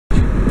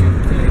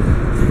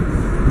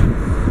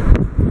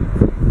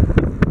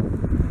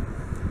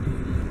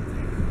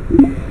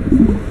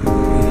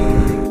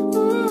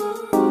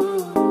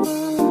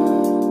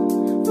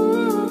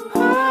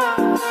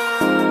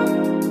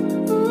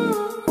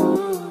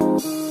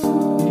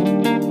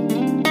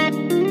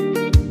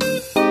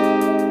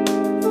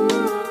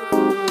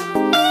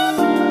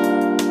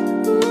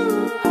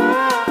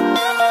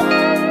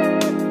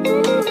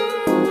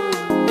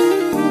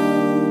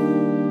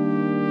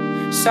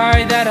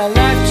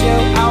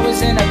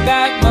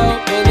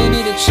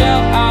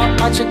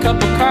watch a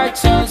couple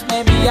cartoons,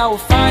 maybe I will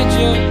find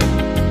you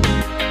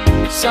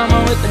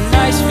somewhere with a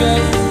nice view.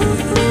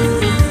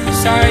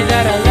 Sorry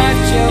that I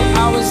left you,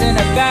 I was in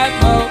a bad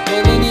mood,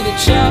 really need to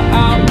chill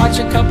out, watch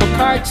a couple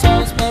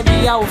cartoons,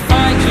 maybe I will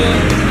find you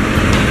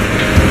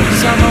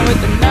somewhere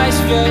with a nice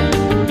view.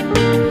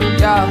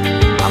 Yeah,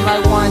 I'm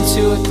like 1,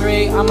 2,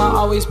 3, I'ma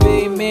always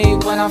be me.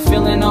 When I'm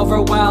feeling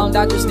overwhelmed,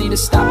 I just need to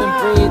stop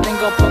and breathe. Then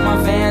go put my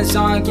Vans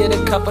on, get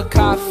a cup of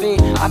coffee.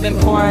 I've been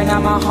pouring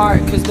out my heart,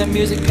 cause the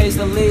music pays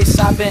the least.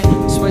 I've been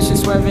switching,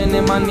 swerving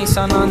in my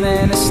Nissan on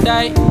the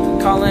interstate,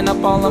 calling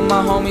up all of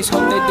my homies,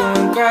 hope they're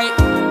doing great.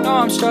 No,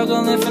 I'm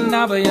struggling for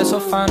now, but yes, I'll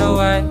find a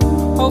way.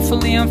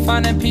 Hopefully I'm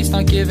finding peace,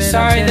 not giving up.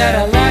 Sorry that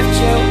I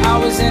left you, I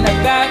was in a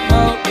bad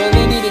mood,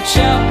 really need to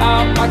chill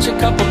out, watch a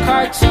couple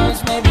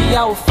cartoons, maybe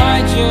I will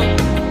find you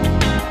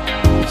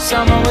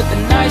somewhere with a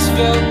nice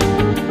view.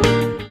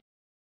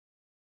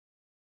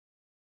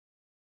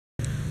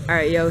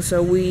 Alright, yo,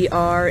 so we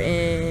are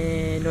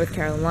in North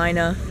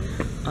Carolina,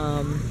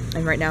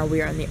 and right now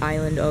we are on the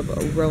island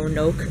of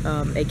Roanoke,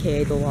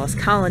 aka the Lost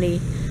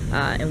Colony,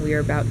 and we are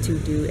about to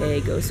do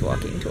a ghost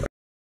walking tour.